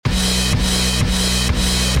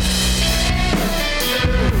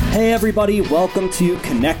Hey everybody, welcome to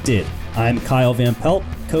Connected. I'm Kyle Van Pelt,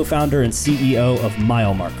 co-founder and CEO of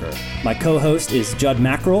MileMarker. My co-host is Judd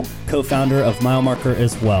Mackerel, co-founder of MileMarker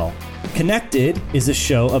as well. Connected is a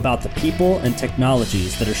show about the people and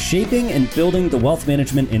technologies that are shaping and building the wealth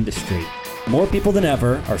management industry. More people than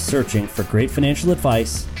ever are searching for great financial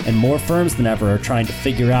advice, and more firms than ever are trying to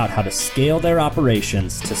figure out how to scale their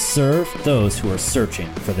operations to serve those who are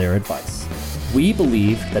searching for their advice. We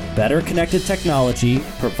believe that better connected technology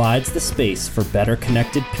provides the space for better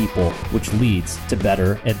connected people, which leads to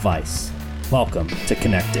better advice. Welcome to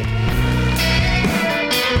Connected.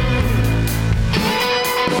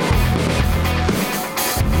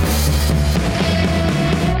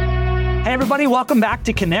 Hey everybody, welcome back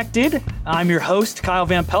to Connected. I'm your host, Kyle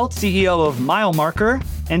Van Pelt, CEO of MileMarker.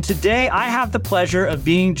 And today I have the pleasure of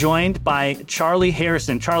being joined by Charlie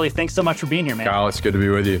Harrison. Charlie, thanks so much for being here, man. Kyle, it's good to be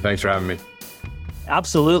with you. Thanks for having me.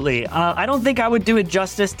 Absolutely. I don't think I would do it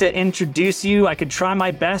justice to introduce you. I could try my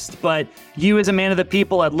best, but you as a man of the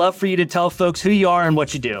people, I'd love for you to tell folks who you are and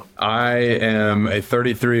what you do. I am a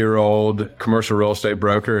 33-year-old commercial real estate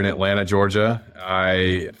broker in Atlanta, Georgia.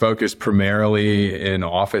 I focus primarily in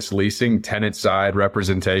office leasing, tenant side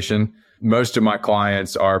representation. Most of my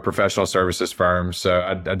clients are professional services firms, so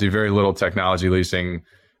I do very little technology leasing.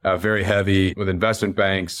 Very heavy with investment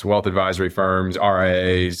banks, wealth advisory firms,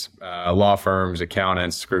 RIAs, law firms,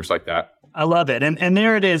 accountants, groups like that. I love it. And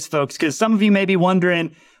there it is, folks, because some of you may be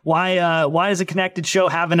wondering, why is a Connected show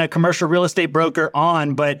having a commercial real estate broker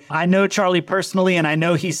on? But I know Charlie personally, and I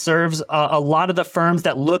know he serves a lot of the firms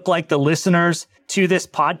that look like the listeners to this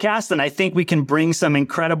podcast. And I think we can bring some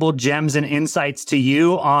incredible gems and insights to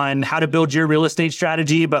you on how to build your real estate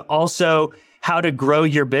strategy, but also how to grow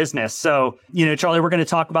your business. So, Charlie, we're going to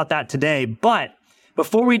talk about that today. But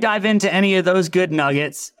before we dive into any of those good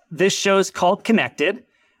nuggets, this show's called Connected,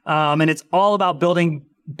 and it's all about building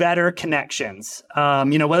better connections.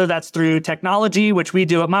 Whether that's through technology, which we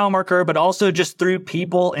do at MileMarker, but also just through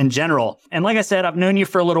people in general. And like I said, I've known you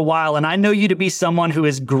for a little while, and I know you to be someone who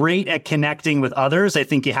is great at connecting with others. I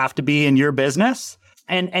think you have to be in your business.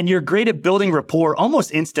 And you're great at building rapport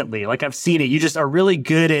almost instantly. Like I've seen it. You just are really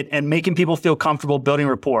good at making people feel comfortable building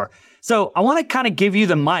rapport. So I want to kind of give you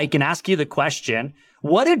the mic and ask you the question.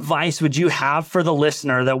 What advice would you have for the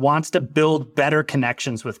listener that wants to build better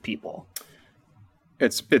connections with people?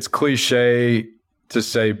 It's cliche to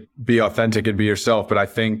say be authentic and be yourself, but I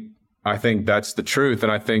think that's the truth.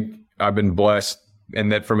 And I think I've been blessed in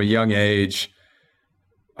that from a young age,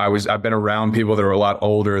 I've been around people that are a lot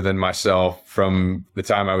older than myself from the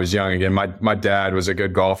time I was young. Again, my dad was a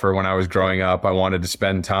good golfer when I was growing up. I wanted to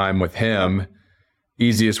spend time with him.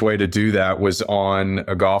 Easiest way to do that was on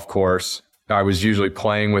a golf course. I was usually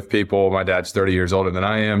playing with people. My dad's 30 years older than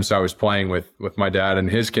I am, so I was playing with my dad and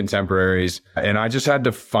his contemporaries. And I just had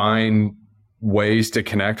to find ways to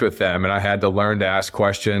connect with them. And I had to learn to ask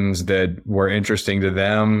questions that were interesting to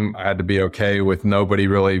them. I had to be okay with nobody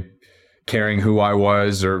really caring who I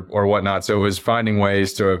was or whatnot. So it was finding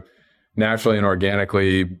ways to naturally and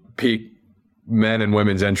organically pique men and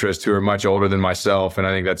women's interest who are much older than myself. And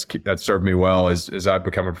I think that's served me well as I've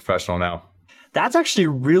become a professional now. That's actually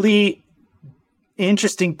really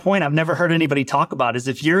interesting point I've never heard anybody talk about is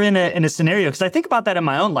if you're in a scenario, because I think about that in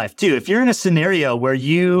my own life too. If you're in a scenario where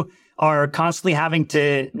you are constantly having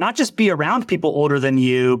to not just be around people older than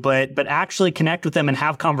you, but actually connect with them and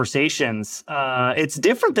have conversations. It's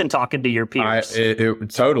different than talking to your peers.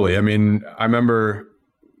 Totally. I mean, I remember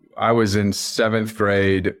I was in 7th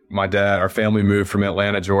grade. Our family moved from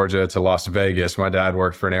Atlanta, Georgia to Las Vegas. My dad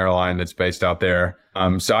worked for an airline that's based out there.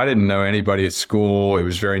 So I didn't know anybody at school. It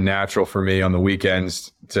was very natural for me on the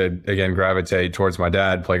weekends to, again, gravitate towards my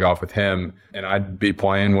dad, play golf with him. And I'd be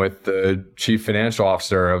playing with the chief financial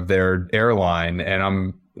officer of their airline. And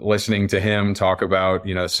I'm listening to him talk about,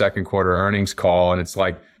 second quarter earnings call. And it's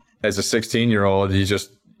like, as a 16-year-old,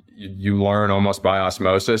 you learn almost by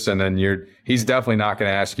osmosis. And then he's definitely not going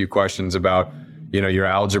to ask you questions about, your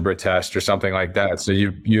algebra test or something like that. So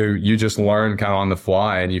you just learn kind of on the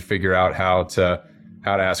fly and you figure out how to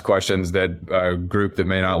ask questions that a group that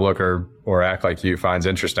may not look or act like you finds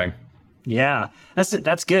interesting. Yeah,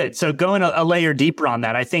 that's good. So going a layer deeper on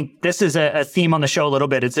that, I think this is a theme on the show a little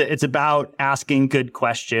bit. It's about asking good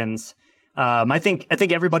questions. I think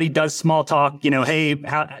everybody does small talk, hey,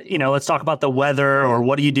 let's talk about the weather or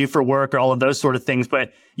what do you do for work or all of those sort of things.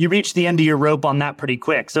 But you reach the end of your rope on that pretty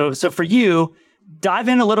quick. So for you, dive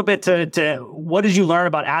in a little bit to what did you learn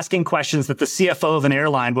about asking questions that the CFO of an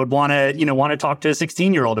airline would want to talk to a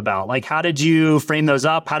 16-year-old about? Like, how did you frame those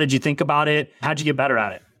up? How did you think about it? How'd you get better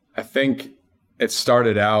at it? I think it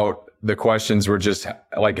started out the questions were just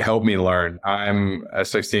like, help me learn. I'm a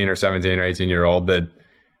 16 or 17 or 18-year-old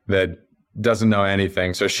that doesn't know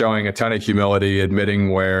anything. So showing a ton of humility,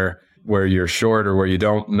 admitting where you're short or where you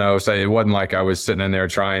don't know. So it wasn't like I was sitting in there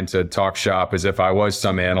trying to talk shop as if I was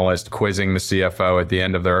some analyst quizzing the CFO at the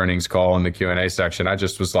end of the earnings call in the Q&A section. I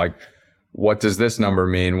just was like, what does this number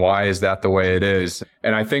mean? Why is that the way it is?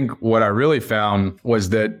 And I think what I really found was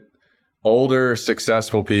that older,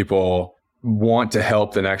 successful people want to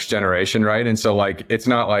help the next generation, right? And so like, it's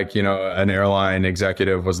not like, an airline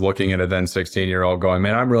executive was looking at a then 16-year-old going,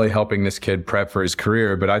 man, I'm really helping this kid prep for his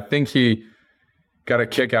career. But I think he got a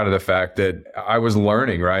kick out of the fact that I was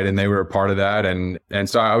learning, right? And they were a part of that. And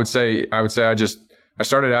so I would say I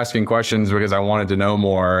started asking questions because I wanted to know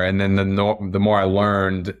more. And then the more I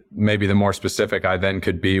learned, maybe the more specific I then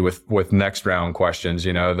could be with next round questions,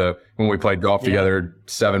 when we played golf together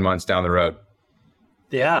 7 months down the road.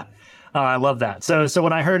 Yeah. I love that. So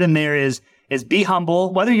what I heard in there is be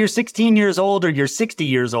humble, whether you're 16 years old or you're 60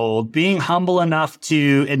 years old, being humble enough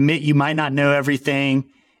to admit you might not know everything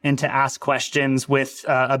and to ask questions with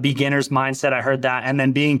a beginner's mindset. I heard that. And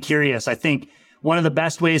then being curious. I think one of the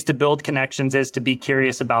best ways to build connections is to be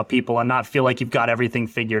curious about people and not feel like you've got everything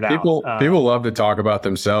figured out. People love to talk about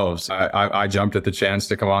themselves. I jumped at the chance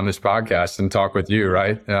to come on this podcast and talk with you,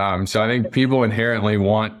 right? So I think people inherently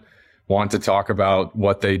want to talk about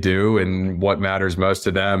what they do and what matters most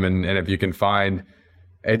to them. And if you can find,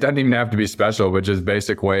 it doesn't even have to be special, but just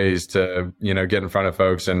basic ways to, get in front of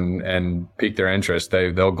folks and pique their interest.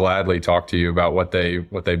 They'll gladly talk to you about what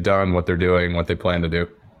they've done, what they're doing, what they plan to do.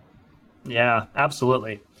 Yeah,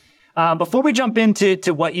 absolutely. Before we jump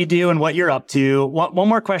into what you do and what you're up to, one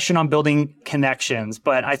more question on building connections.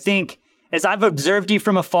 But I think as I've observed you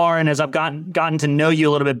from afar and as I've gotten to know you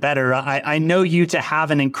a little bit better, I know you to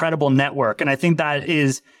have an incredible network. And I think that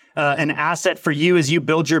is an asset for you as you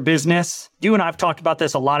build your business. You and I have talked about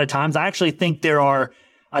this a lot of times. I actually think there are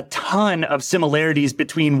a ton of similarities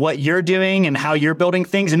between what you're doing and how you're building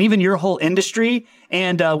things and even your whole industry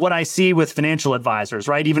and what I see with financial advisors,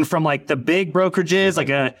 right? Even from like the big brokerages, like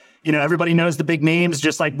everybody knows the big names,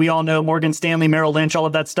 just like we all know Morgan Stanley, Merrill Lynch, all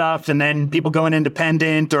of that stuff. And then people going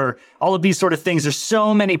independent or all of these sort of things. There's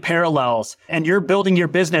so many parallels and you're building your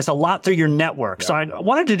business a lot through your network. Yeah. So I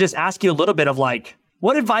wanted to just ask you a little bit of like,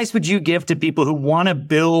 what advice would you give to people who want to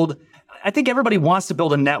build? I think everybody wants to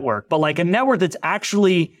build a network, but like a network that's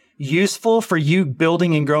actually useful for you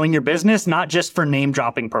building and growing your business, not just for name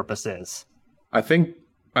dropping purposes. I think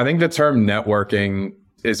the term networking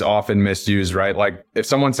is often misused, right? Like if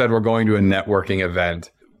someone said we're going to a networking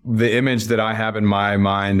event, the image that I have in my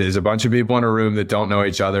mind is a bunch of people in a room that don't know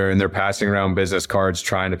each other and they're passing around business cards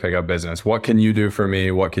trying to pick up business. What can you do for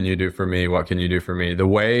me? What can you do for me? What can you do for me? The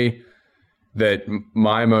way that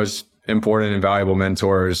my most important and valuable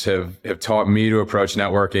mentors have taught me to approach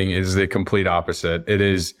networking is the complete opposite. It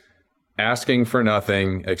is asking for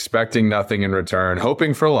nothing, expecting nothing in return,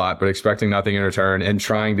 hoping for a lot, but expecting nothing in return, and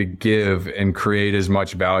trying to give and create as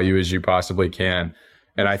much value as you possibly can.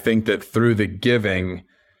 And I think that through the giving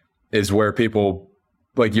is where people,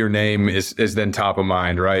 like your name is then top of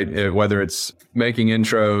mind, right? Whether it's making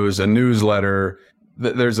intros, a newsletter.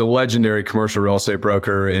 There's a legendary commercial real estate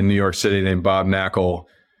broker in New York City named Bob Knackel,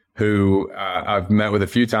 who I've met with a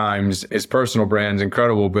few times. His personal brand's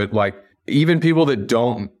incredible, but like even people that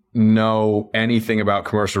don't know anything about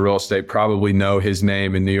commercial real estate probably know his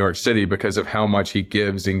name in New York City because of how much he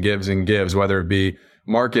gives and gives and gives, whether it be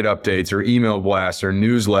market updates or email blasts or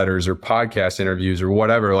newsletters or podcast interviews or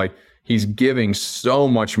whatever. Like he's giving so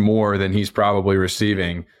much more than he's probably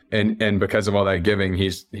receiving. And because of all that giving,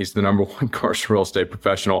 he's the number one commercial real estate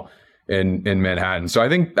professional in Manhattan. So I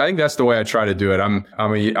think that's the way I try to do it. I'm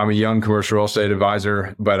a young commercial real estate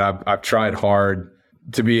advisor, but I've tried hard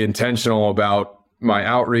to be intentional about my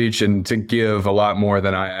outreach and to give a lot more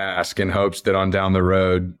than I ask in hopes that on down the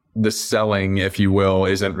road, the selling, if you will,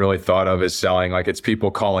 isn't really thought of as selling. Like it's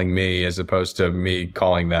people calling me as opposed to me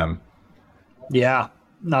calling them. Yeah.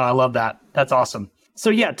 No, I love that. That's awesome. So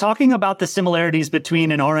yeah, talking about the similarities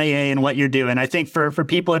between an RIA and what you're doing, I think for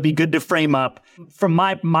people, it'd be good to frame up from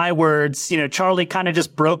my words, Charlie kind of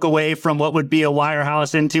just broke away from what would be a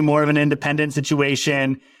wirehouse into more of an independent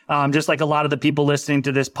situation. Just like a lot of the people listening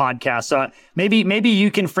to this podcast. So maybe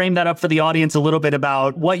you can frame that up for the audience a little bit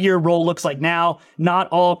about what your role looks like now. Not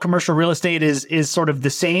all commercial real estate is sort of the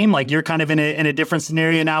same. Like you're kind of in a different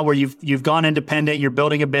scenario now where you've gone independent, you're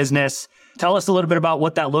building a business. Tell us a little bit about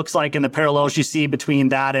what that looks like and the parallels you see between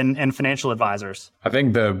that and financial advisors. I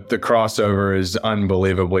think the crossover is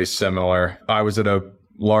unbelievably similar. I was at a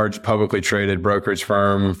large publicly traded brokerage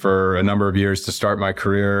firm for a number of years to start my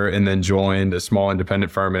career, and then joined a small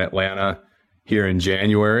independent firm in Atlanta here in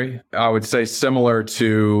January. I would say similar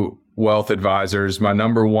to wealth advisors, my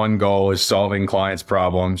number one goal is solving clients'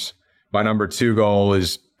 problems. My number two goal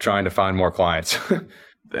is trying to find more clients.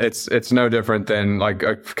 It's no different than like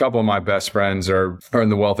a couple of my best friends are in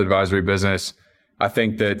the wealth advisory business. I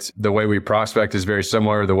think that the way we prospect is very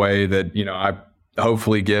similar. The way that, I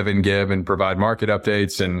hopefully give and provide market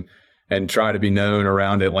updates and try to be known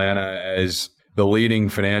around Atlanta as the leading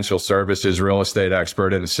financial services real estate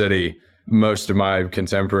expert in the city. Most of my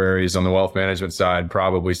contemporaries on the wealth management side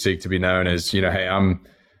probably seek to be known as, hey, I'm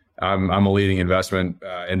a leading investment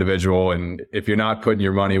individual, and if you're not putting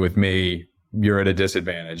your money with me, you're at a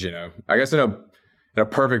disadvantage. I guess in a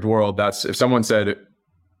perfect world, that's if someone said,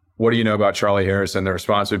 "What do you know about Charlie Harrison?" The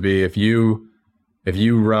response would be, if you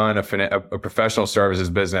run a professional services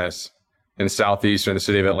business in the Southeast or in the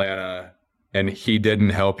city of Atlanta, and he didn't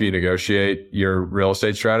help you negotiate your real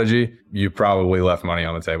estate strategy, you probably left money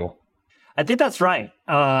on the table. I think that's right.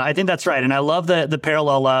 And I love the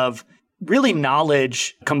parallel of really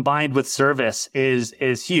knowledge combined with service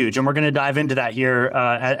is huge. And we're going to dive into that here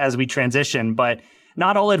as we transition. But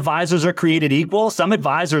not all advisors are created equal. Some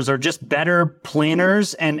advisors are just better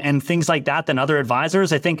planners and things like that than other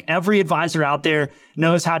advisors. I think every advisor out there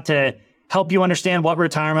knows how to help you understand what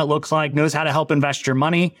retirement looks like, knows how to help invest your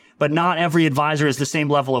money, but not every advisor is the same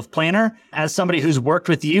level of planner. As somebody who's worked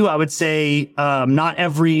with you, I would say not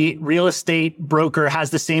every real estate broker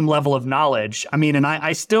has the same level of knowledge. I mean, and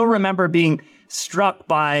I still remember being struck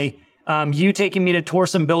by you taking me to tour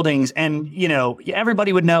some buildings, and,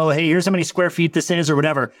 everybody would know, hey, here's how many square feet this is or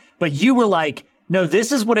whatever. But you were like, no,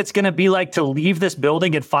 this is what it's going to be like to leave this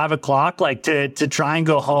building at 5:00, like to try and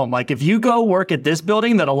go home. Like if you go work at this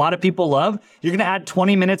building that a lot of people love, you're going to add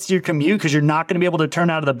 20 minutes to your commute because you're not going to be able to turn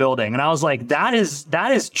out of the building. And I was like, that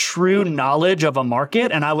is true knowledge of a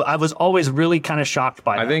market. And I was always really kind of shocked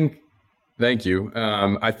by that. Thank you.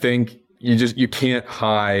 I think you can't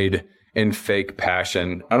hide in fake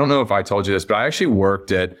passion. I don't know if I told you this, but I actually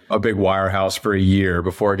worked at a big wirehouse for a year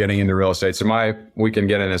before getting into real estate. So we can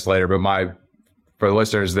get into this later, but for the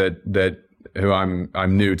listeners that who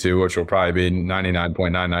I'm new to, which will probably be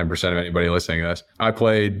 99.99% of anybody listening to this, I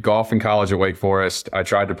played golf in college at Wake Forest. I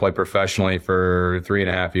tried to play professionally for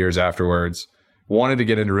 3.5 years afterwards. Wanted to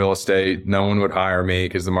get into real estate. No one would hire me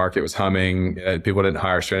because the market was humming. People didn't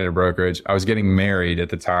hire straight into brokerage. I was getting married at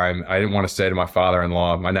the time. I didn't want to say to my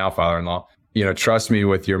father-in-law, my now father-in-law, trust me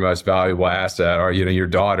with your most valuable asset, or, your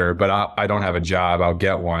daughter, but I don't have a job. I'll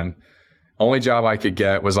get one. Only job I could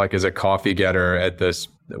get was like as a coffee getter at this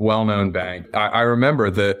well-known bank. I remember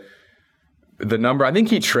the number, I think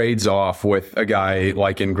he trades off with a guy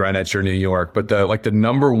like in Greenwich or New York, but the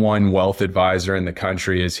number one wealth advisor in the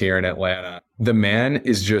country is here in Atlanta. The man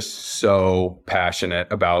is just so passionate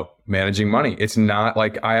about managing money. It's not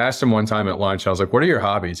like, I asked him one time at lunch, I was like, what are your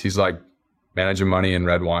hobbies? He's like, managing money and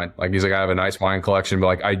red wine. Like, he's like, I have a nice wine collection, but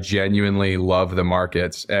like, I genuinely love the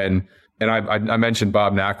markets. And I mentioned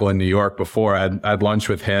Bob Knackel in New York before. I had lunch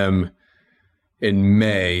with him in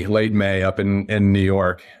late May up in New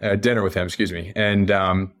York, dinner with him, excuse me. And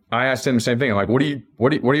I asked him the same thing. I'm like, what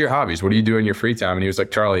are your hobbies? What do you do in your free time? And he was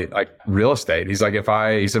like, Charlie, like real estate. He's like,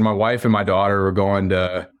 he said, my wife and my daughter were going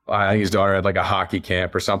to, I think his daughter had like a hockey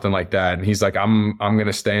camp or something like that. And he's like, I'm going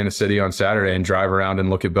to stay in the city on Saturday and drive around and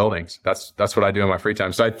look at buildings. That's what I do in my free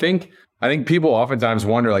time. So I think people oftentimes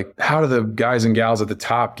wonder, like, how do the guys and gals at the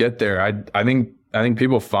top get there? I think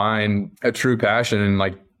people find a true passion, and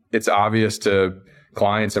like, it's obvious to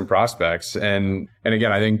clients and prospects. And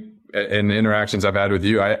again, I think in interactions I've had with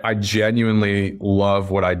you, I genuinely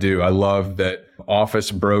love what I do. I love that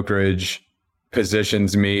office brokerage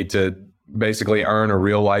positions me to basically earn a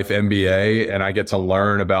real life MBA, and I get to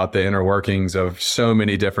learn about the inner workings of so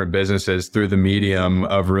many different businesses through the medium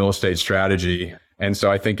of real estate strategy. And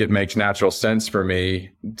so I think it makes natural sense for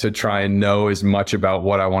me to try and know as much about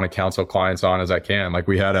what I want to counsel clients on as I can. Like,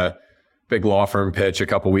 we had a big law firm pitch a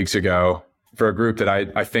couple weeks ago for a group that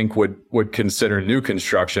I think would consider new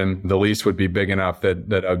construction. The lease would be big enough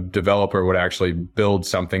that a developer would actually build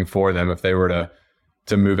something for them if they were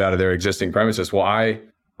to move out of their existing premises. Well,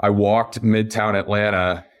 I walked Midtown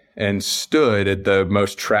Atlanta and stood at the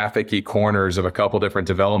most trafficky corners of a couple different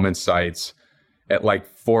development sites at like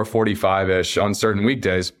 4:45-ish on certain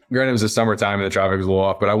weekdays. Granted, it was the summertime and the traffic was a little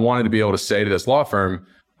off, but I wanted to be able to say to this law firm,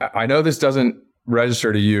 I know this doesn't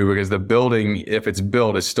register to you because the building, if it's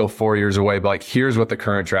built, is still 4 years away, but like, here's what the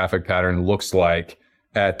current traffic pattern looks like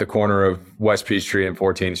at the corner of West Peachtree and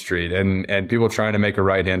 14th Street. And people trying to make a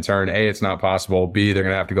right-hand turn, A, it's not possible. B, they're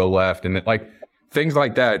going to have to go left. And like, things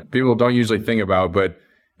like that people don't usually think about. But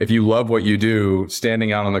if you love what you do,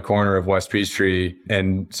 standing out on the corner of West Peachtree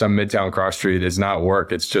and some Midtown cross street is not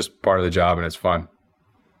work. It's just part of the job and it's fun.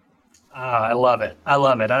 I love it. I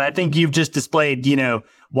love it. And I think you've just displayed,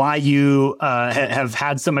 why you have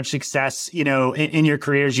had so much success, in your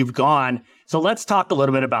career as you've gone. So let's talk a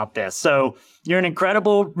little bit about this. So you're an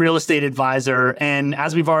incredible real estate advisor. And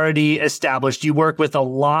as we've already established, you work with a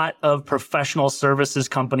lot of professional services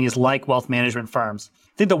companies like wealth management firms.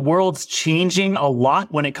 I think the world's changing a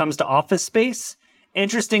lot when it comes to office space.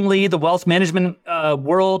 Interestingly, the wealth management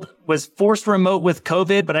world was forced remote with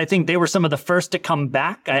COVID, but I think they were some of the first to come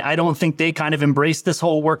back. I don't think they kind of embraced this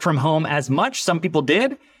whole work from home as much. Some people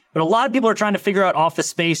did, but a lot of people are trying to figure out office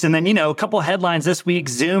space. And then, a couple of headlines this week,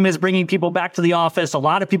 Zoom is bringing people back to the office. A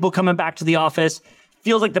lot of people coming back to the office.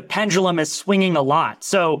 Feels like the pendulum is swinging a lot.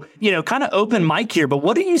 So, kind of open mic here, but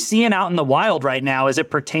what are you seeing out in the wild right now as it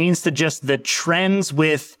pertains to just the trends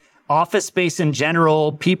with office space in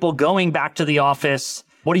general, people going back to the office?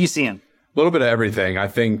 What are you seeing? A little bit of everything. I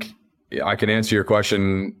think I can answer your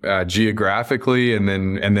question geographically and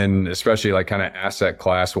then especially like kind of asset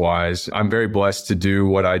class wise. I'm very blessed to do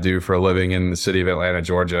what I do for a living in the city of Atlanta,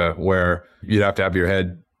 Georgia, where you'd have to have your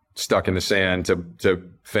head stuck in the sand to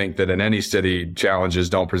think that in any city challenges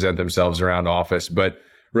don't present themselves around office. But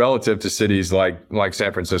relative to cities like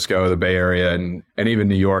San Francisco, the Bay Area, and even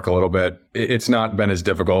New York a little bit, it's not been as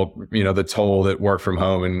difficult. The toll that work from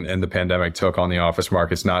home and the pandemic took on the office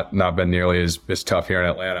market's not been nearly as tough here in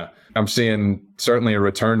Atlanta. I'm seeing certainly a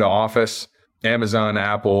return to office. Amazon,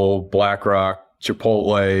 Apple, BlackRock,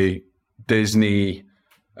 Chipotle, Disney,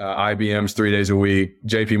 IBM's 3 days a week.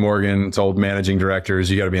 JP Morgan told managing directors,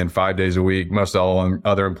 you got to be in 5 days a week. Most all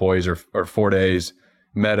other employees are 4 days.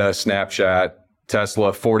 Meta, Snapchat,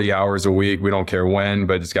 Tesla, 40 hours a week. We don't care when,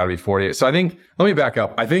 but it's got to be 40. So I think, let me back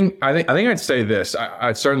up. I think I'd say this.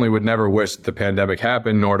 I certainly would never wish the pandemic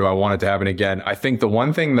happened, nor do I want it to happen again. I think the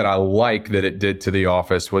one thing that I like that it did to the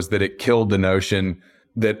office was that it killed the notion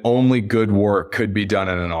that only good work could be done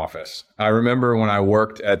in an office. I remember when I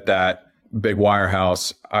worked at that big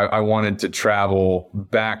wirehouse, I wanted to travel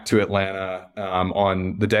back to Atlanta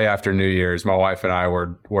on the day after New Year's. My wife and I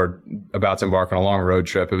were about to embark on a long road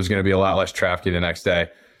trip. It was going to be a lot less traffic the next day.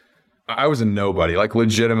 I was a nobody, like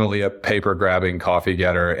legitimately a paper grabbing coffee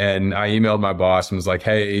getter. And I emailed my boss and was like,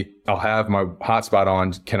 hey, I'll have my hotspot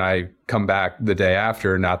on. Can I come back the day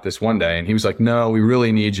after, not this one day? And he was like, no, we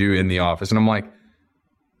really need you in the office. And I'm like,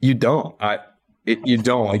 you don't. You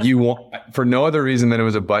don't. Like, you want, for no other reason than it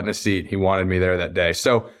was a butt in a seat. He wanted me there that day.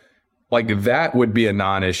 So like that would be a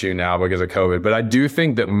non-issue now because of COVID. But I do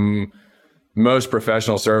think that most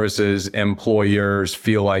professional services employers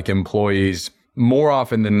feel like employees more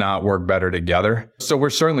often than not work better together. So we're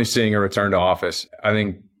certainly seeing a return to office. I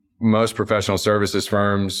think most professional services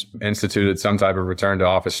firms instituted some type of return to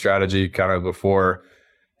office strategy kind of before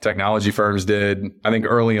technology firms did. I think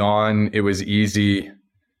early on it was easy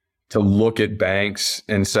to look at banks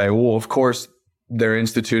and say, well, of course, they're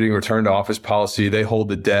instituting return to office policy. They hold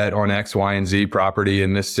the debt on X, Y, and Z property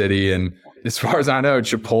in this city. And as far as I know,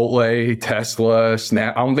 Chipotle, Tesla,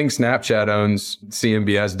 I don't think Snapchat owns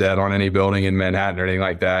CMBS debt on any building in Manhattan or anything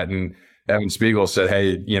like that. And Evan Spiegel said,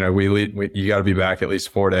 hey, you got to be back at least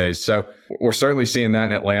 4 days. So we're certainly seeing that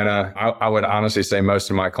in Atlanta. I would honestly say most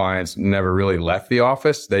of my clients never really left the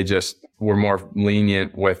office. They just were more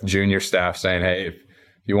lenient with junior staff saying, hey,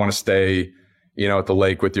 if you want to stay, at the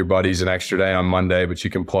lake with your buddies an extra day on Monday, but you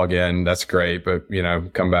can plug in, that's great. But,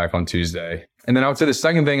 come back on Tuesday. And then I would say the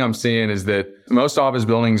second thing I'm seeing is that most office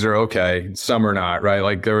buildings are okay. Some are not, right?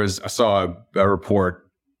 Like I saw a report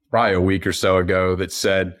probably a week or so ago that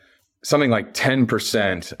said something like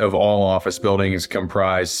 10% of all office buildings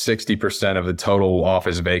comprise 60% of the total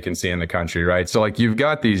office vacancy in the country, right? So like you've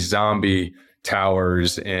got these zombie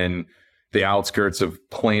towers in the outskirts of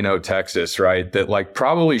Plano, Texas, right? That like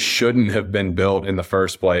probably shouldn't have been built in the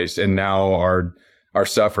first place and now are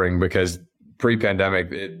suffering because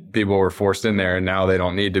pre-pandemic people were forced in there and now they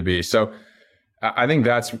don't need to be. So I think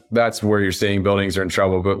that's where you're seeing buildings are in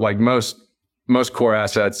trouble. But like most core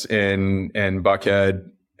assets in Buckhead,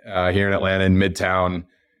 here in Atlanta in Midtown,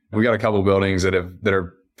 we got a couple of buildings that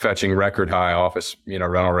are fetching record high office,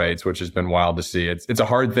 rental rates, which has been wild to see. It's a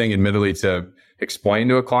hard thing, admittedly, to explain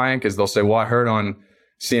to a client because they'll say, well, I heard on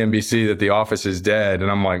CNBC that the office is dead. And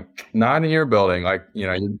I'm like, not in your building. Like,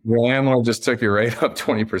 your landlord just took your rate up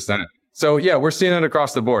 20%. So yeah, we're seeing it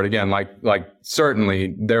across the board. Again, like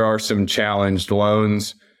certainly there are some challenged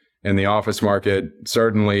loans in the office market.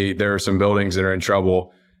 Certainly there are some buildings that are in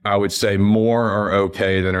trouble. I would say more are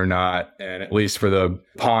okay than are not. And at least for the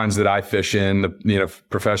ponds that I fish in,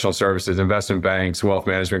 professional services, investment banks, wealth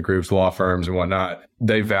management groups, law firms and whatnot,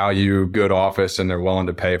 they value good office and they're willing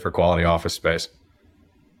to pay for quality office space.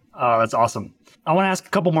 Oh, that's awesome. I want to ask a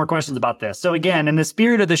couple more questions about this. So again, in the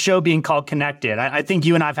spirit of the show being called Connected, I think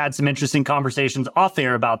you and I have had some interesting conversations off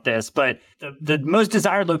air about this, but the most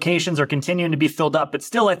desired locations are continuing to be filled up. But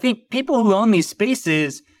still, I think people who own these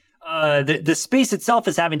spaces, the space itself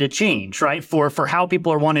is having to change, right? For how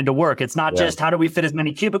people are wanting to work. It's not just how do we fit as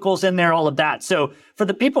many cubicles in there, all of that. So for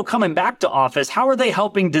the people coming back to office, how are they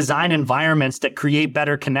helping design environments that create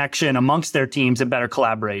better connection amongst their teams and better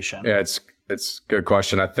collaboration? Yeah, it's a good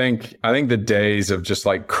question. I think the days of just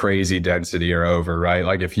like crazy density are over, right?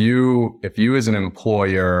 Like if you as an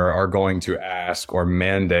employer are going to ask or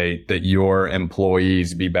mandate that your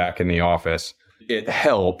employees be back in the office, it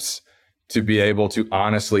helps to be able to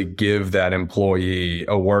honestly give that employee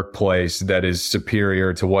a workplace that is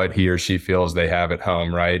superior to what he or she feels they have at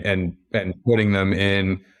home, right? And putting them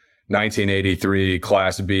in 1983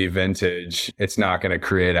 Class B vintage, it's not going to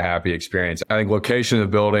create a happy experience. I think location of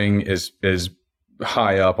the building is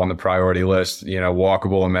high up on the priority list,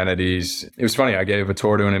 walkable amenities. It was funny. I gave a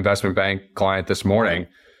tour to an investment bank client this morning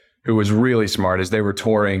who was really smart. As they were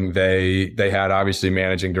touring, they had obviously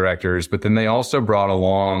managing directors, but then they also brought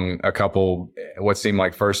along a couple, what seemed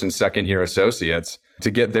like first and second year associates to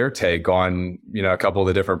get their take on, a couple of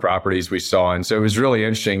the different properties we saw. And so it was really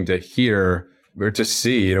interesting to hear or to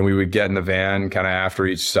see, we would get in the van kind of after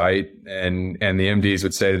each site and the MDs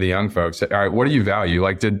would say to the young folks, all right, what do you value?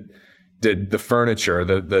 Like, did the furniture,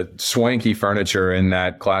 the swanky furniture in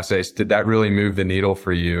that Class A, did that really move the needle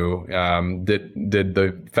for you? Did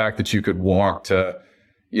the fact that you could walk to,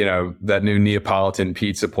 that new Neapolitan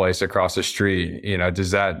pizza place across the street,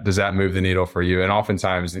 does that move the needle for you? And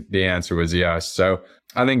oftentimes the answer was yes. So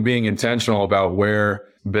I think being intentional about where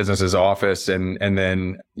business's office and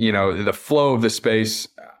then, the flow of the space,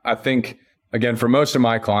 I think, again, for most of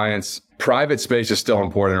my clients, private space is still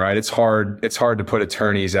important, right? It's hard to put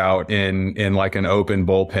attorneys out in like an open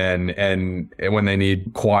bullpen and when they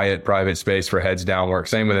need quiet private space for heads down work.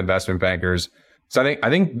 Same with investment bankers. So I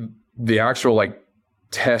think the actual like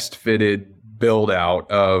test fitted build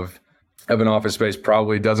out of an office space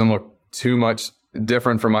probably doesn't look too much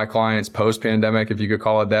different for my clients post pandemic, if you could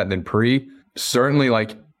call it that, than pre. Certainly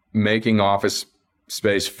like making office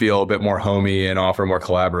space feel a bit more homey and offer more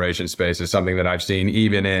collaboration space is something that I've seen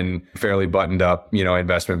even in fairly buttoned up,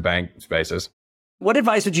 investment bank spaces. What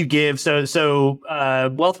advice would you give? So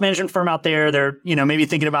wealth management firm out there, they're, maybe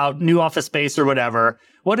thinking about new office space or whatever.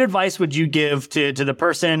 What advice would you give to the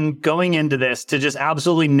person going into this to just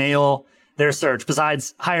absolutely nail their search,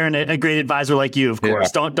 besides hiring a great advisor like you, of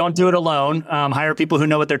course? Yeah. Don't do it alone. Hire people who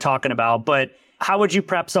know what they're talking about. But how would you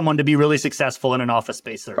prep someone to be really successful in an office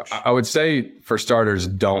space search? I would say, for starters,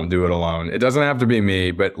 don't do it alone. It doesn't have to be me,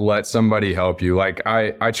 but let somebody help you. Like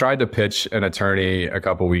I tried to pitch an attorney a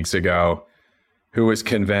couple weeks ago who was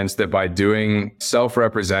convinced that by doing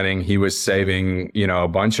self-representing, he was saving, a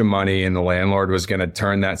bunch of money, and the landlord was going to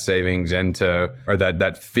turn that savings into, or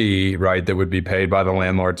that fee, right, that would be paid by the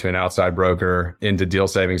landlord to an outside broker into deal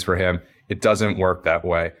savings for him. It doesn't work that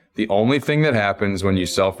way. The only thing that happens when you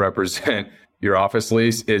self-represent your office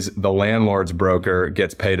lease is the landlord's broker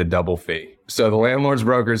gets paid a double fee. So the landlord's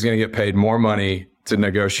broker is going to get paid more money to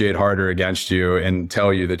negotiate harder against you and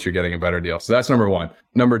tell you that you're getting a better deal. So that's number one.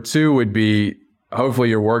 Number two would be, hopefully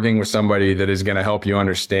you're working with somebody that is going to help you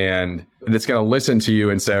understand, that's going to listen to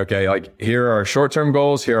you and say, okay, like, here are our short-term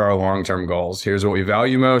goals, here are our long-term goals. Here's what we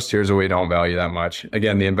value most, here's what we don't value that much.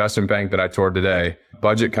 Again, the investment bank that I toured today,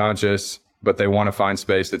 budget conscious, but they want to find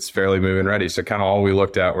space that's fairly move-in ready. So kind of all we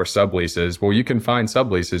looked at were subleases. Well, you can find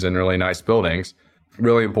subleases in really nice buildings.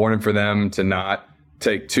 Really important for them to not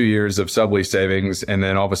take 2 years of sublease savings and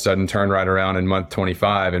then all of a sudden turn right around in month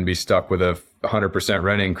 25 and be stuck with a 100%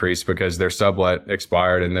 rent increase because their sublet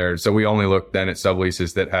expired. So we only looked then at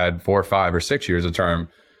subleases that had 4, 5, or 6 years of term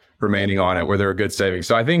remaining on it, where there were good savings.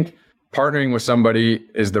 So I think partnering with somebody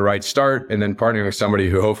is the right start, and then partnering with somebody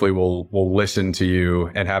who hopefully will listen to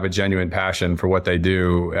you and have a genuine passion for what they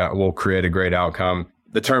do will create a great outcome.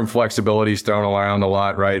 The term flexibility is thrown around a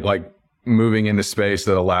lot, right? Like moving into space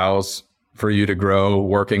that allows for you to grow,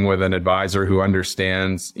 working with an advisor who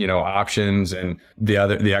understands, options and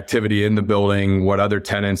the activity in the building, what other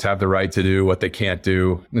tenants have the right to do, what they can't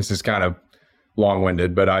do. This is kind of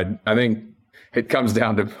long-winded, but I think it comes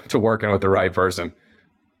down to working with the right person.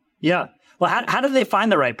 Yeah. Well, how do they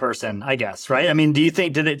find the right person, I guess, right? I mean, do you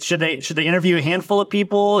think, should they interview a handful of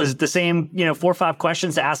people? Is it the same, 4 or 5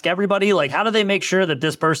 questions to ask everybody? Like, how do they make sure that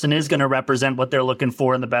this person is going to represent what they're looking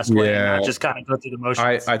for in the best way and not just kind of go through the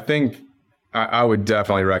motions? I think I would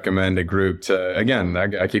definitely recommend a group to, again,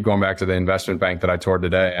 I keep going back to the investment bank that I toured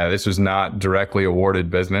today. This was not directly awarded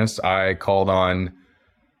business. I called on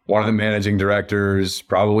one of the managing directors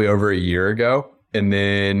probably over a year ago, and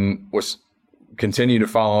then continue to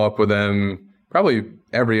follow up with them probably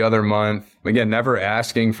every other month. Again, never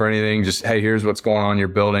asking for anything, just, hey, here's what's going on in your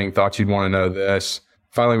building. Thought you'd want to know this.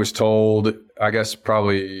 Finally was told, I guess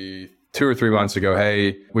probably 2 or 3 months ago,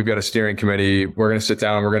 hey, we've got a steering committee. We're going to sit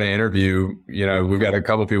down and we're going to interview. We've got a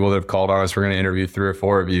couple of people that have called on us. We're going to interview 3 or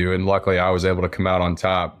 4 of you. And luckily I was able to come out on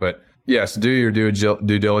top. But yes, do your due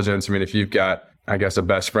diligence. I mean, if you've got, I guess, a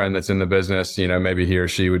best friend that's in the business, maybe he or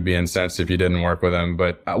she would be incensed if you didn't work with them.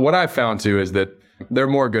 But what I've found too is that they're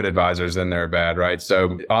more good advisors than they're bad, right?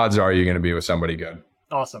 So odds are you're going to be with somebody good.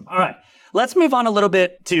 Awesome. All right. Let's move on a little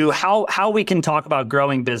bit to how we can talk about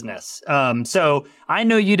growing business. So I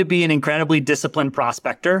know you to be an incredibly disciplined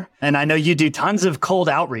prospector, and I know you do tons of cold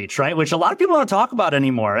outreach, right? Which a lot of people don't talk about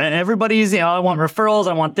anymore. And everybody's, I want referrals,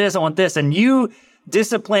 I want this. And you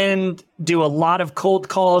disciplined, do a lot of cold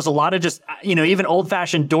calls, a lot of just, even old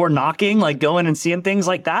fashioned door knocking, like going and seeing things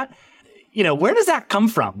like that. Where does that come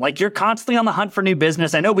from? Like, you're constantly on the hunt for new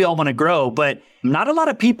business. I know we all want to grow, but not a lot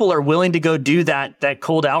of people are willing to go do that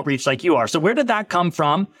cold outreach like you are. So where did that come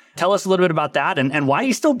from? Tell us a little bit about that and why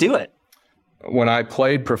you still do it. When I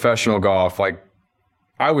played professional golf,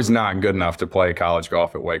 I was not good enough to play college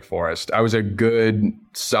golf at Wake Forest. I was a good,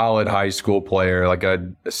 solid high school player, like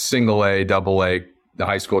a single A, double A, the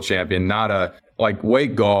high school champion,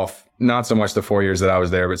 Wake golf. Not so much the 4 years that I was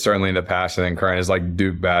there, but certainly in the past and then current is like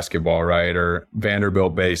Duke basketball, right? Or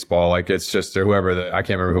Vanderbilt baseball. It's just, or whoever I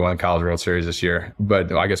can't remember who won the College World Series this year,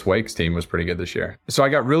 but I guess Wake's team was pretty good this year. So I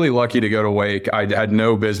got really lucky to go to Wake. I had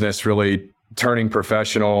no business really turning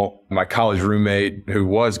professional. My college roommate who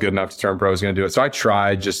was good enough to turn pro was going to do it. So I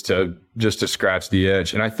tried just to scratch the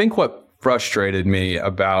itch. And I think what frustrated me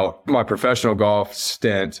about my professional golf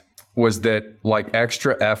stint was that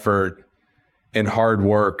extra effort and hard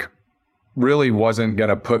work really wasn't going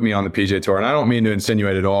to put me on the PGA Tour. And I don't mean to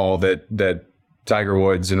insinuate at all that Tiger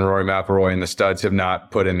Woods and Rory McIlroy and the studs have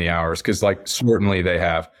not put in the hours, because certainly they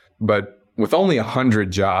have. But with only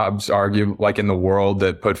 100 jobs, in the world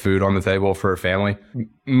that put food on the table for a family,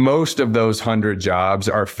 most of those 100 jobs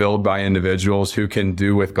are filled by individuals who can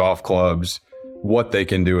do with golf clubs what they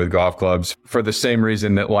can do with golf clubs, for the same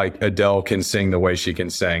reason that Adele can sing the way she can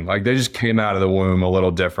sing. They just came out of the womb a little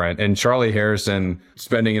different. And Charlie Harrison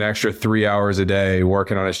spending an extra 3 hours a day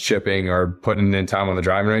working on his chipping or putting in time on the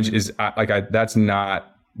driving range is that's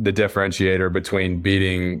not the differentiator between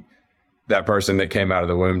beating that person that came out of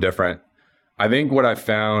the womb different. I think what I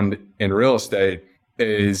found in real estate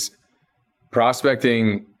is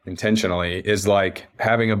prospecting intentionally is like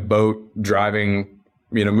having a boat driving,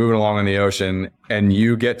 moving along in the ocean, and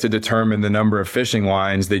you get to determine the number of fishing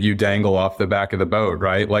lines that you dangle off the back of the boat,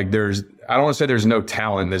 right? I don't want to say there's no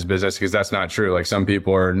talent in this business, because that's not true. Some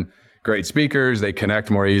people are great speakers. They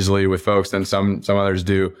connect more easily with folks than some others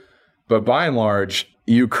do. But by and large,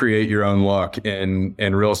 you create your own luck in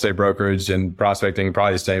real estate brokerage and prospecting.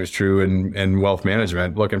 Probably the same is true in wealth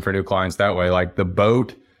management, looking for new clients that way. The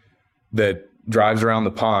boat that drives around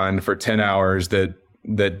the pond for 10 hours that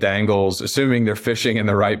dangles, assuming they're fishing in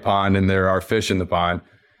the right pond and there are fish in the pond,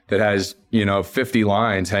 that has, 50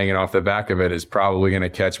 lines hanging off the back of it, is probably going to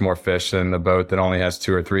catch more fish than the boat that only has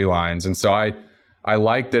 2 or 3 lines. And so I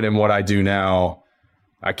like that in what I do now.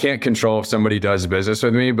 I can't control if somebody does business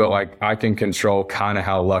with me, but I can control kind of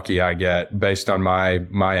how lucky I get based on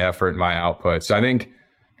my effort and my output. So I think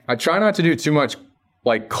I try not to do too much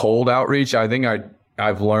cold outreach. I think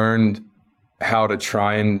I've learned how to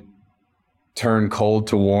try and turn cold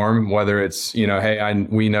to warm, whether it's, hey,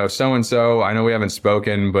 we know so-and-so, I know we haven't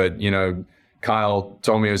spoken, but, Kyle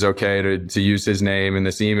told me it was okay to use his name in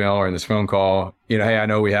this email or in this phone call. Hey, I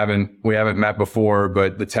know we haven't met before,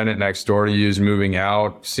 but the tenant next door to you is moving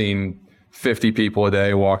out, seen 50 people a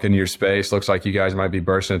day walk into your space. Looks like you guys might be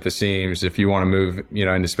bursting at the seams. If you want to move,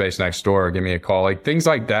 into space next door, give me a call. Things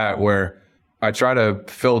like that, where I try to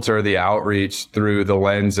filter the outreach through the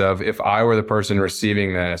lens of, if I were the person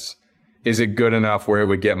receiving this, is it good enough where it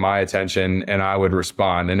would get my attention and I would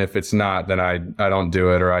respond? And if it's not, then I don't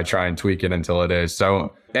do it, or I try and tweak it until it is.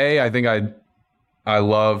 So I think I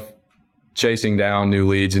love chasing down new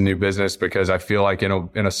leads and new business, because I feel like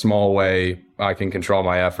in a small way I can control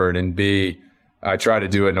my effort, and B, I try to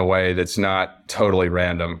do it in a way that's not totally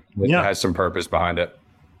random. It has some purpose behind it.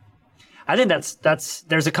 I think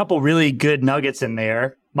there's a couple really good nuggets in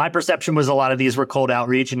there. My perception was a lot of these were cold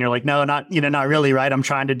outreach, and you're like, no, not really, right? I'm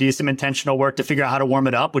trying to do some intentional work to figure out how to warm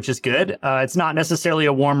it up, which is good. It's not necessarily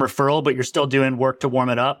a warm referral, but you're still doing work to warm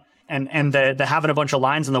it up. And the having a bunch of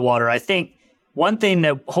lines in the water. I think one thing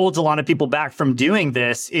that holds a lot of people back from doing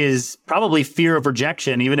this is probably fear of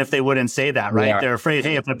rejection, even if they wouldn't say that, right? Yeah. They're afraid,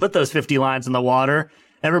 hey, if I put those 50 lines in the water,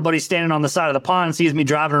 everybody standing on the side of the pond sees me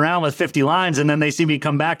driving around with 50 lines, and then they see me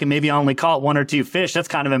come back and maybe I only caught 1 or 2 fish. That's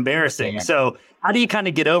kind of embarrassing. Yeah. So how do you kind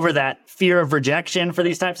of get over that fear of rejection for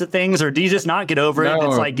these types of things? Or do you just not get over it?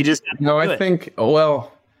 It's like you just I think,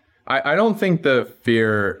 I don't think the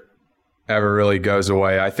fear ever really goes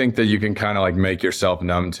away. I think that you can kind of like make yourself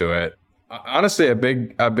numb to it. Honestly, a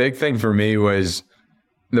big thing for me was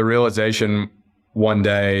the realization one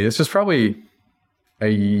day, this was probably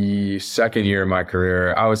a second year of my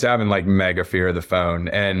career, I was having like mega fear of the phone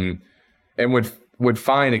and would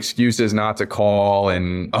find excuses not to call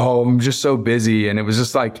and, I'm just so busy. And it was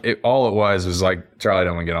just like, all it was like, Charlie, I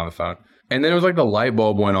don't want to get on the phone. And then it was like the light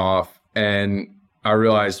bulb went off and I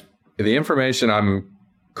realized the information I'm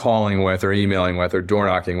calling with or emailing with or door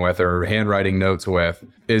knocking with or handwriting notes with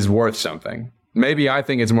is worth something. Maybe I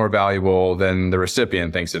think it's more valuable than the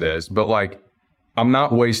recipient thinks it is, but like, I'm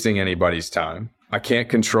not wasting anybody's time. I can't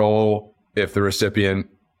control if the recipient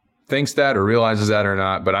thinks that or realizes that or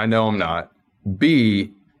not, but I know I'm not.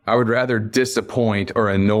 B, I would rather disappoint or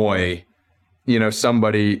annoy,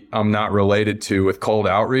 somebody I'm not related to with cold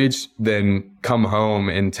outreach than come home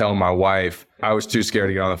and tell my wife I was too scared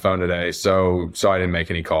to get on the phone today, so I didn't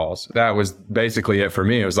make any calls. That was basically it for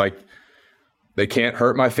me. It was like, they can't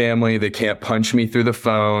hurt my family. They can't punch me through the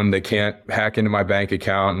phone. They can't hack into my bank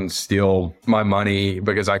account and steal my money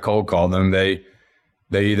because I cold called them. They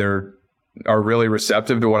either are really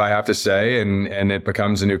receptive to what I have to say and it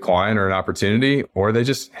becomes a new client or an opportunity, or they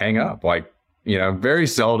just hang up. Like, very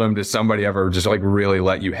seldom does somebody ever just like really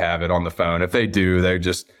let you have it on the phone. If they do,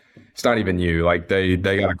 it's not even you. Like they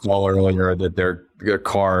got a call earlier that their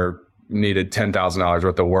car needed $10,000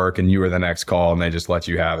 worth of work and you were the next call and they just let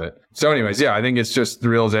you have it. So anyways, yeah, I think it's just the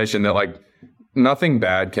realization that like nothing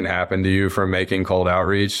bad can happen to you from making cold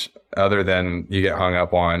outreach other than you get hung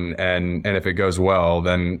up on. And if it goes well,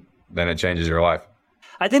 then it changes your life.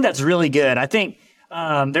 I think that's really good. I think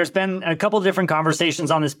there's been a couple of different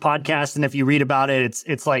conversations on this podcast. And if you read about it,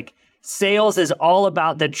 it's like sales is all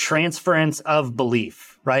about the transference of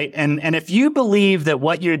belief, right? And if you believe that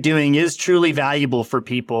what you're doing is truly valuable for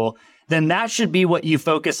people, then that should be what you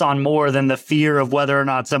focus on more than the fear of whether or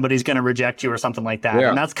not somebody's going to reject you or something like that. Yeah.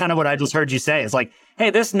 And that's kind of what I just heard you say. It's like, hey,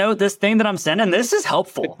 this thing that I'm sending, this is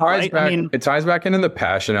helpful. It ties back into the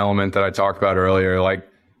passion element that I talked about earlier. Like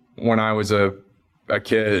when I was a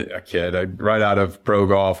kid, right out of pro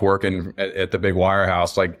golf working at the big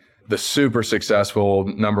wirehouse, like the super successful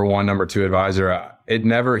number 1, number 2 advisor,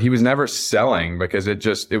 he was never selling because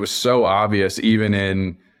it was so obvious even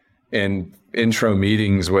in intro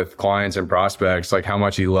meetings with clients and prospects, like how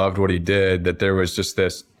much he loved what he did, that there was just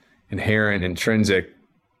this inherent intrinsic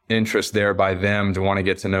interest there by them to want to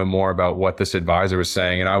get to know more about what this advisor was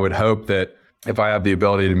saying. And I would hope that if I have the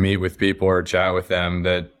ability to meet with people or chat with them,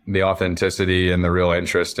 that the authenticity and the real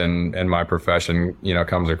interest in my profession,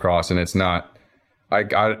 comes across. And it's not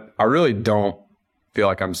like, I really don't feel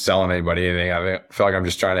like I'm selling anybody anything. I feel like I'm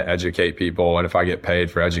just trying to educate people. And if I get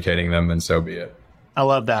paid for educating them, then so be it. I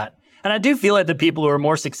love that. And I do feel like the people who are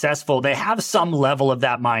more successful, they have some level of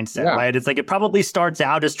that mindset, right? It's like it probably starts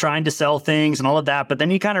out as trying to sell things and all of that, but then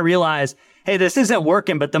you kind of realize, hey, this isn't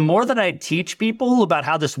working. But the more that I teach people about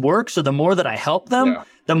how this works, or the more that I help them,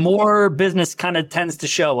 the more business kind of tends to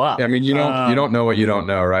show up. I mean, you don't know what you don't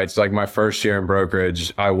know, right? It's like my first year in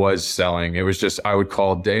brokerage, I was selling. It was just, I would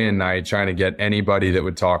call day and night trying to get anybody that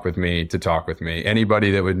would talk with me to talk with me, anybody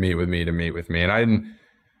that would meet with me to meet with me. And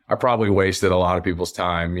I probably wasted a lot of people's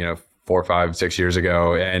time, 4, 5, 6 years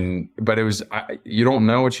ago. But it was, you don't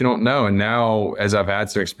know what you don't know. And now as I've had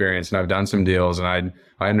some experience and I've done some deals and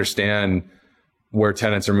I understand where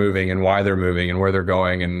tenants are moving and why they're moving and where they're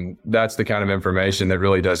going. And that's the kind of information that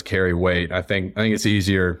really does carry weight. I think it's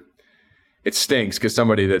easier. It stinks because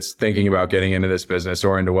somebody that's thinking about getting into this business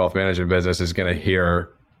or into wealth management business is going to hear,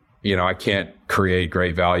 I can't create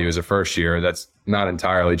great value as a first year. That's not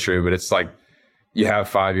entirely true, but it's like, you have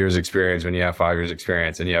 5 years experience when you have 5 years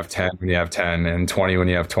experience, and you have 10 when you have 10, and 20 when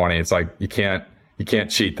you have 20. It's like you can't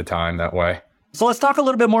cheat the time that way. So let's talk a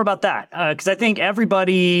little bit more about that, because I think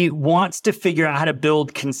everybody wants to figure out how to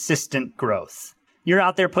build consistent growth. you're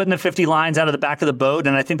out there putting the 50 lines out of the back of the boat,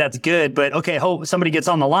 and I think that's good. But okay, hope somebody gets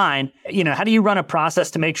on the line. How do you run a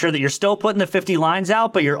process to make sure that you're still putting the 50 lines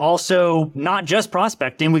out, but you're also not just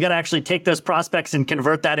prospecting? We got to actually take those prospects and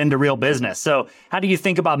convert that into real business. So how do you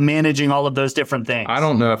think about managing all of those different things? I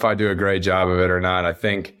don't know if I do a great job of it or not. I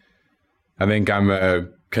think I'm a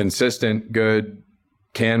consistent, good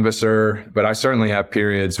canvasser, but I certainly have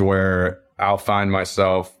periods where I'll find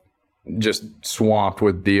myself just swamped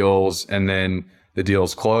with deals, and then the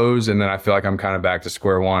deals close, and then I feel like I'm kind of back to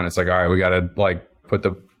square one. It's like, all right, we got to like put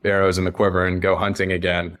the arrows in the quiver and go hunting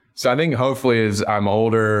again. So I think hopefully as I'm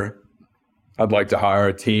older, I'd like to hire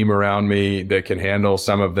a team around me that can handle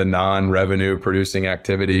some of the non-revenue producing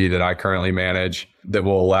activity that I currently manage, that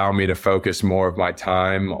will allow me to focus more of my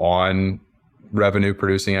time on revenue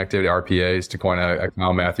producing activity, RPAs, to coin a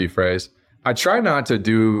Kyle Matthew phrase. I try not to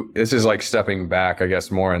do, this is like stepping back, I guess,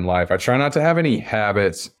 more in life. I try not to have any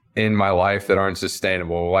habits in my life that aren't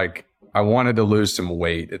sustainable. Like, I wanted to lose some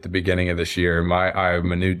weight at the beginning of this year.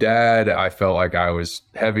 I'm a new dad. I felt like I was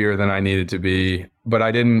heavier than I needed to be, but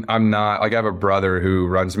I'm not, like, I have a brother who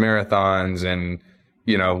runs marathons and,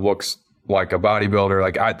 looks like a bodybuilder.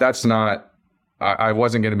 Like, I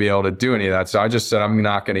wasn't going to be able to do any of that. So I just said, I'm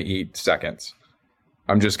not going to eat seconds.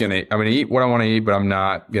 I'm going to eat what I want to eat, but I'm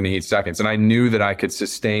not going to eat seconds. And I knew that I could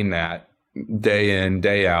sustain that day in,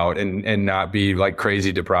 day out, and not be like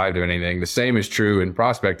crazy deprived of anything. The same is true in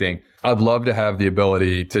prospecting. I'd love to have the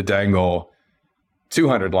ability to dangle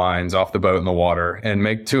 200 lines off the boat in the water and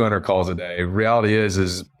make 200 calls a day. Reality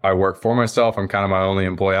is I work for myself. I'm kind of my only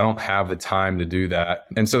employee. I don't have the time to do that.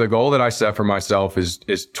 And so the goal that I set for myself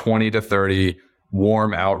is 20 to 30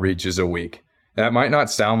 warm outreaches a week. And that might not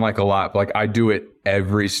sound like a lot, but like, I do it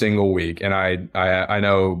every single week. And I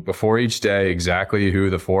know before each day exactly who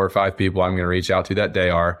the 4 or 5 people I'm going to reach out to that day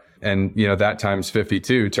are. And, that times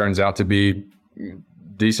 52 turns out to be a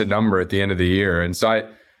decent number at the end of the year. And so I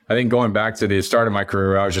think going back to the start of my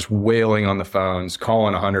career, I was just wailing on the phones,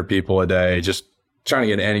 calling 100 people a day, just trying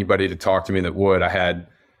to get anybody to talk to me that would. I had,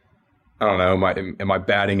 I don't know, my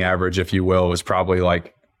batting average, if you will, was probably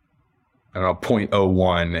like, I don't know,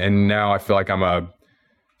 0.01. And now I feel like I'm a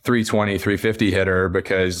 320, 350 hitter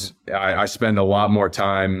because I spend a lot more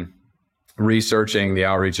time researching. The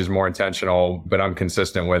outreach is more intentional, but I'm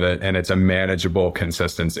consistent with it, and it's a manageable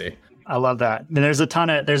consistency. I love that. And there's a ton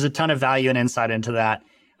of value and insight into that.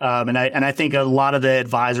 And I think a lot of the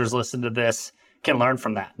advisors listen to this can learn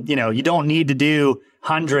from that. You don't need to do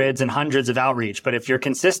hundreds and hundreds of outreach, but if you're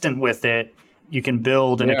consistent with it, you can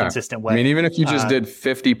build in a consistent way. I mean, even if you just did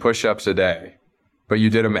 50 push-ups a day, but you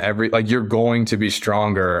did them you're going to be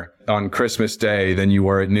stronger on Christmas Day than you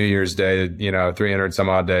were at New Year's Day, 300 some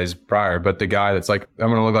odd days prior. But the guy that's like, I'm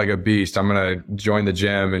going to look like a beast, I'm going to join the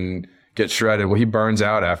gym and get shredded. Well, he burns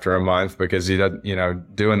out after a month because he doesn't,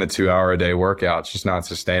 doing the 2-hour a day workout, it's just not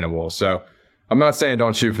sustainable. So I'm not saying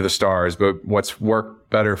don't shoot for the stars, but what's worked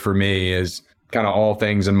better for me is kind of all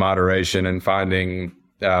things in moderation and finding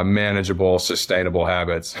manageable, sustainable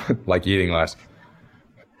habits like eating less.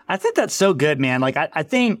 I think that's so good, man. Like, I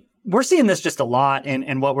think we're seeing this just a lot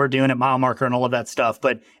in what we're doing at Mile Marker and all of that stuff,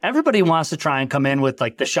 but everybody wants to try and come in with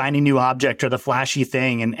like the shiny new object or the flashy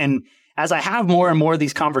thing. And as I have more and more of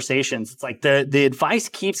these conversations, it's like the advice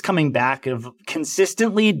keeps coming back of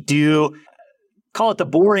consistently call it the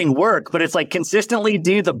boring work, but it's like consistently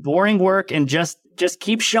do the boring work and just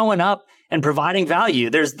keep showing up and providing value.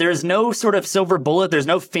 There's no sort of silver bullet. There's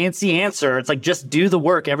no fancy answer. It's like, just do the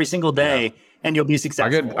work every single day and you'll be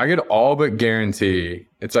successful. I could all but guarantee.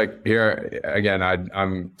 It's like, here again,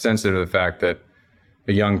 I'm sensitive to the fact that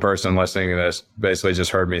a young person listening to this basically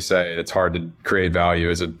just heard me say it's hard to create value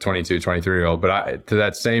as a 22, 23-year-old. But to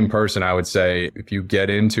that same person, I would say, if you get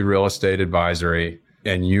into real estate advisory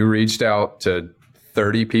and you reached out to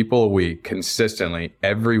 30 people a week consistently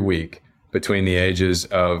every week, between the ages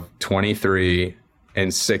of 23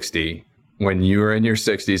 and 60, when you are in your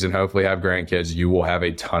 60s and hopefully have grandkids, you will have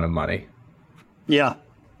a ton of money. Yeah.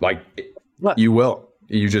 Like, you will.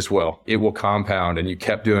 You just will. It will compound, and you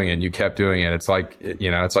kept doing it, and you kept doing it. It's like,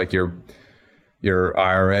 it's like your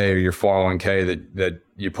IRA or your 401k that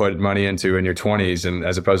you put money into in your 20s, and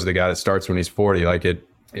as opposed to the guy that starts when he's 40, like it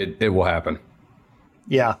will happen.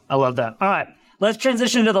 Yeah, I love that. All right. Let's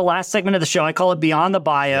transition to the last segment of the show. I call it Beyond the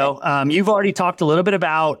Bio. You've already talked a little bit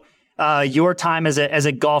about your time as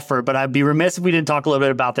a golfer, but I'd be remiss if we didn't talk a little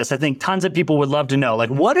bit about this. I think tons of people would love to know, like,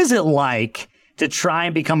 what is it like to try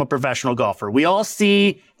and become a professional golfer? We all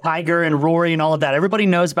see Tiger and Rory and all of that. Everybody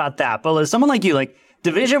knows about that. But as someone like you, like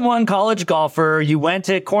Division I college golfer, you went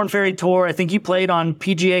to Korn Ferry Tour. I think you played on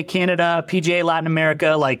PGA Canada, PGA Latin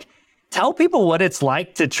America. Like, Tell people what it's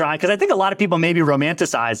like to try, because I think a lot of people maybe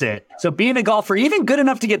romanticize it. So being a golfer, even good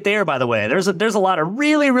enough to get there, by the way, there's a lot of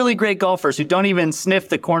really, really great golfers who don't even sniff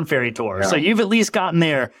the Korn Ferry Tour. Yeah. So you've at least gotten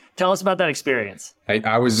there. Tell us about that experience.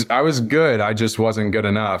 I was good. I just wasn't good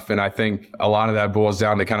enough. And I think a lot of that boils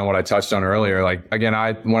down to kind of what I touched on earlier. Like, again,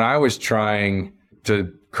 when I was trying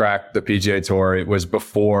to crack the PGA Tour, it was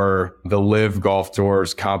before the Live Golf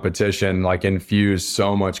Tour's competition like infused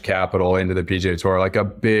so much capital into the PGA Tour. Like a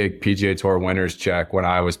big PGA Tour winners check when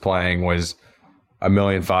I was playing was $1.5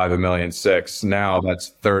 million, $1.6 million. Now that's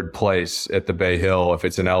third place at the Bay Hill if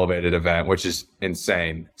it's an elevated event, which is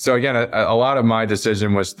insane. So again, a lot of my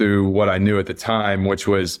decision was through what I knew at the time, which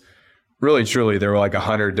was really, truly, there were like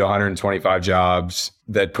 100 to 125 jobs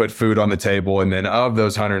that put food on the table. And then of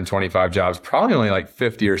those 125 jobs, probably only like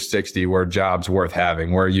 50 or 60 were jobs worth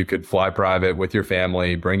having, where you could fly private with your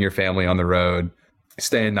family, bring your family on the road,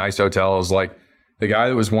 stay in nice hotels. Like the guy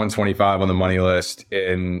that was 125 on the money list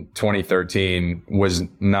in 2013 was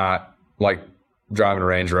not like driving a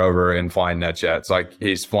Range Rover and flying net jets. Like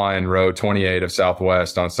he's flying row 28 of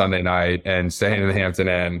Southwest on Sunday night and staying in the Hampton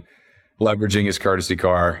Inn, leveraging his courtesy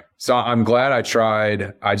car. So I'm glad I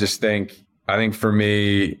tried. I think for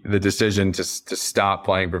me, the decision to stop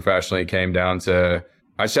playing professionally came down to,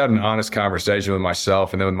 I just had an honest conversation with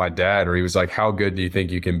myself and then with my dad, where he was like, how good do you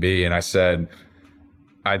think you can be? And I said,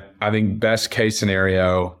 I think best case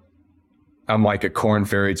scenario, I'm like a Korn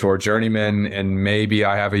Ferry Tour journeyman, and maybe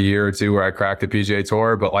I have a year or two where I crack the PGA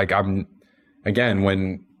Tour. But like when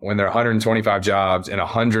there are 125 jobs and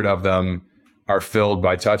 100 of them are filled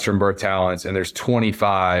by touch from birth talents, and there's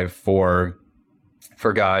 25 for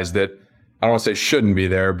guys that I don't want to say shouldn't be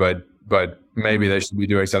there, but maybe they should be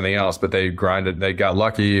doing something else, but they grinded, they got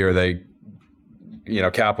lucky, or they,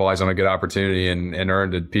 capitalized on a good opportunity and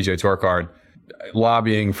earned a PGA Tour card.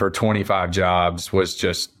 Lobbying for 25 jobs was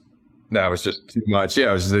just too much. Yeah,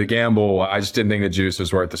 it was the gamble. I just didn't think the juice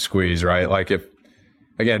was worth the squeeze, right? Like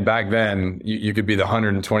again, back then, you could be the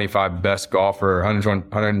 125 best golfer,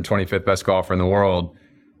 125th best golfer in the world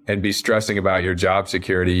and be stressing about your job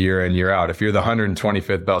security year in, year out. If you're the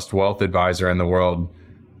 125th best wealth advisor in the world,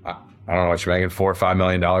 I don't know what you're making, $4 or $5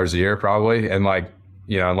 million a year probably. And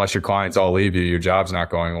unless your clients all leave you, your job's not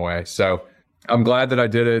going away. So I'm glad that I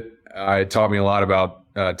did it. It taught me a lot about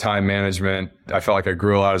time management. I felt like I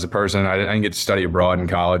grew a lot as a person. I didn't get to study abroad in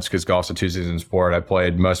college because golf's a 2-season sport. I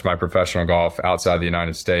played most of my professional golf outside the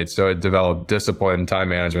United States. So it developed discipline, time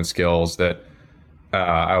management skills that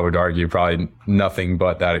I would argue probably nothing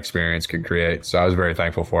but that experience could create. So I was very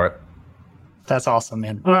thankful for it. That's awesome,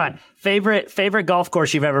 man. All right. Favorite golf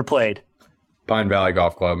course you've ever played? Pine Valley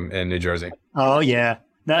Golf Club in New Jersey. Oh, yeah.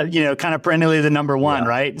 That, kind of perennially the number one,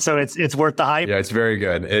 right? So it's worth the hype. Yeah, it's very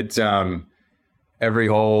good. It's every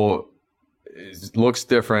hole looks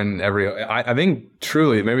different. I think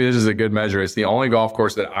truly, maybe this is a good measure. It's the only golf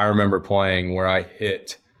course that I remember playing where I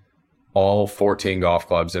hit all 14 golf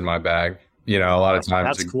clubs in my bag. A lot of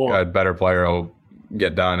times a better player will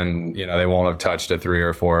get done and, they won't have touched a 3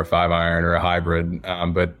 or 4 or 5 iron or a hybrid.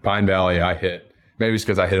 But Pine Valley, I hit. Maybe it's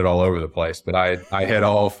because I hit it all over the place, but I hit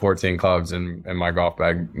all 14 clubs in my golf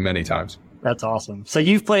bag many times. That's awesome. So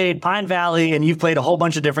you've played Pine Valley and you've played a whole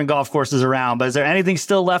bunch of different golf courses around, but is there anything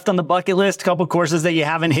still left on the bucket list? A couple courses that you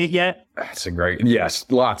haven't hit yet? Yes,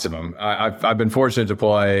 lots of them. I've been fortunate to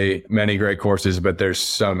play many great courses, but there's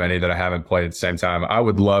so many that I haven't played at the same time. I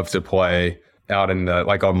would love to play out in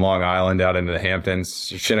on Long Island, out into the Hamptons,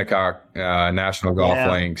 Shinnecock, National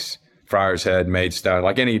Golf Links, Friars Head, Maidstone,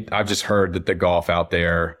 I've just heard that the golf out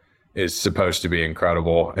there is supposed to be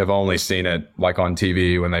incredible. I've only seen it on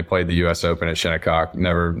TV when they played the U.S. Open at Shinnecock.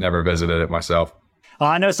 Never visited it myself. Well,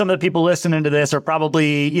 I know some of the people listening to this are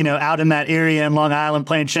probably, out in that area in Long Island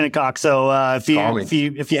playing Shinnecock. So if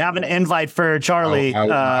you have an invite for Charlie,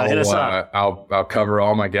 hit us up. I'll cover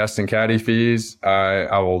all my guest and caddy fees.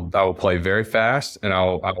 I will play very fast, and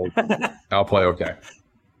I'll play okay.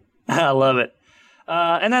 I love it.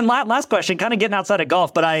 And then last question, kind of getting outside of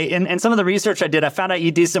golf, but in some of the research I did, I found out you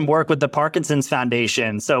do some work with the Parkinson's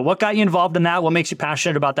Foundation. So what got you involved in that? What makes you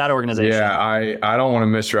passionate about that organization? Yeah, I don't want to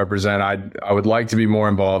misrepresent. I would like to be more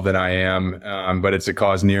involved than I am, but it's a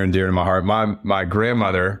cause near and dear to my heart. My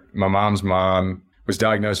grandmother, my mom's mom, was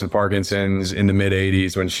diagnosed with Parkinson's in the mid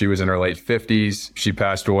 80s when she was in her late 50s. She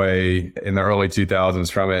passed away in the early 2000s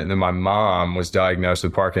from it. And then my mom was diagnosed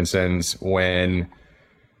with Parkinson's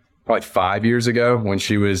probably 5 years ago, when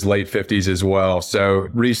she was late 50s as well. So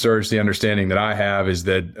the understanding that I have is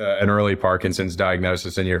that an early Parkinson's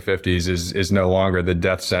diagnosis in your 50s is no longer the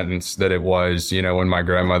death sentence that it was, when my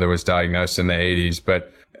grandmother was diagnosed in the 80s.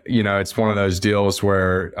 But it's one of those deals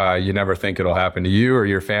where you never think it'll happen to you or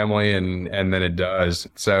your family, and then it does.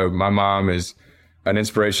 So my mom is an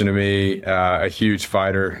inspiration to me, a huge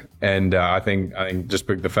fighter. And I think just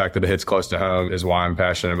the fact that it hits close to home is why I'm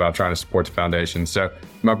passionate about trying to support the foundation. So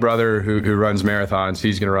my brother who runs marathons,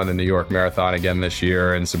 he's going to run the New York Marathon again this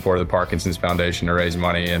year in support of the Parkinson's Foundation to raise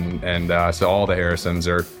money. And so all the Harrisons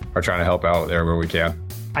are trying to help out there where we can.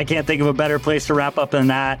 I can't think of a better place to wrap up than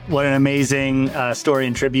that. What an amazing story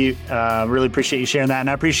and tribute. Really appreciate you sharing that. And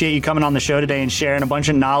I appreciate you coming on the show today and sharing a bunch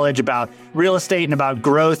of knowledge about real estate and about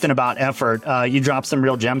growth and about effort. You dropped some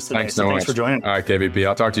real gems today. Thanks so much. Thanks for joining. All right, KVP.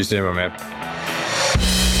 I'll talk to you soon, my man.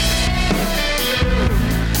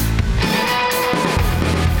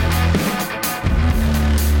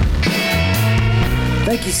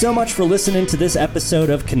 Thank you so much for listening to this episode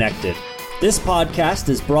of Connected. This podcast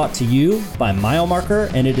is brought to you by Mile Marker,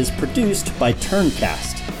 and it is produced by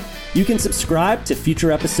Turncast. You can subscribe to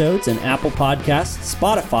future episodes in Apple Podcasts,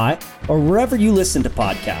 Spotify, or wherever you listen to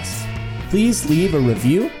podcasts. Please leave a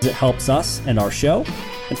review. It helps us and our show.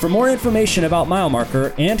 And for more information about Mile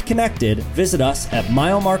Marker and Connected, visit us at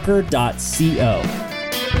milemarker.co.